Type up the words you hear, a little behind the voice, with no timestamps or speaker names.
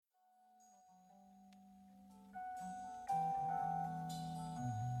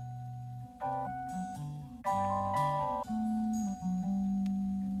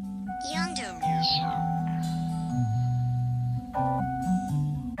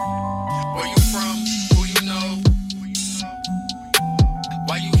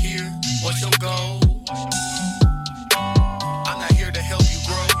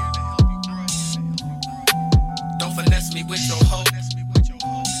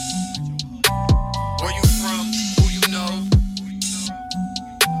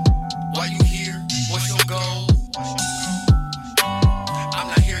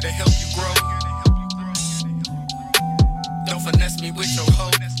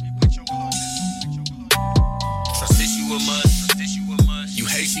must. You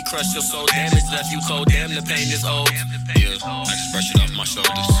hate she crushed your soul, damage left you cold. Damn, the pain is old. Yeah, I just brush it off my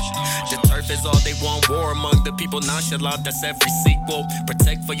shoulders. The turf is all they want. War among the people, nonchalant, that's every sequel.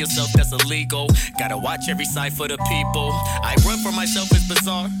 Protect for yourself, that's illegal. Gotta watch every side for the people. I run for myself, it's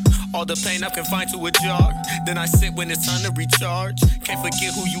bizarre. All the pain I can find to a jar. Then I sit when it's time to recharge. Can't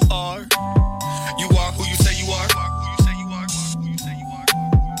forget who you are. You are who you say you are.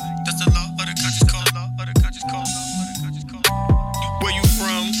 That's the law of the conscious code. Where you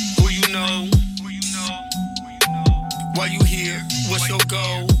from? Who you know? Why you here? What's your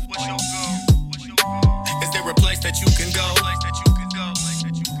goal? Is there a place that you can go?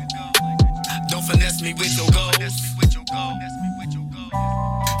 Don't finesse me with your goals.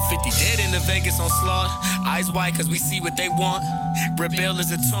 50 dead in the Vegas on slaughter. Eyes wide cause we see what they want. Rebel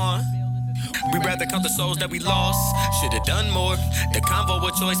is a taunt. We rather count the souls that we lost. Should've done more. The convo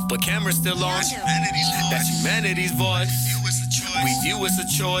a choice, but camera's still on. That's humanity's voice. We view it's a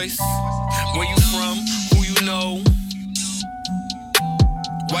choice. Where you from? Who you know?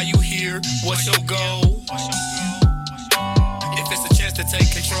 Why you here? What's your goal? If it's a chance to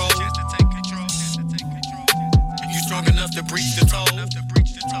take control, you strong enough to breach the toll.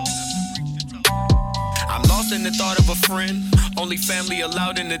 I'm lost in the thought of a friend. Only family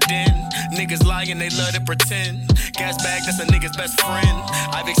allowed in the den. Niggas lie and they love to pretend. Gas bag, that's a nigga's best friend.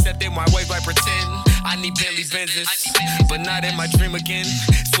 I've accepted my way by pretend. I need Bentley Benzes, but not in my dream again.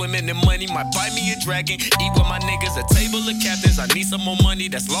 Swimming in money might buy me a dragon. Eat with my niggas, a table of captains. I need some more money,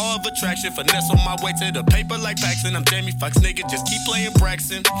 that's law of attraction. Finesse on my way to the paper like Paxton. I'm Jamie Foxx, nigga, just keep playing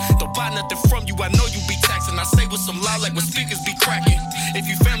Braxton. Don't buy nothing from you, I know you be taxing. I say with some loud like when speakers be cracking. If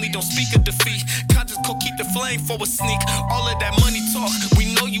you family don't speak of defeat, conscious co keep the flame for a sneak. All of that money talk,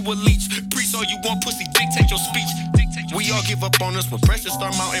 we know you a leech. Preach all you want, pussy, dictate your speech. We all give up on us when pressure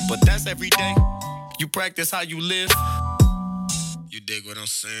start mounting, but that's every day. You practice how you live. You dig what I'm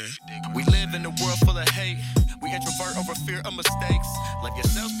saying? We live in a world full of hate. We introvert over fear of mistakes. Love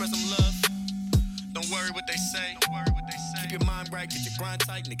yourself, spread some love. Don't worry what they say. Keep your mind right, get your grind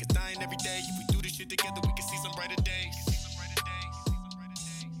tight. Niggas dying every day. If we do this shit together, we can see some brighter days.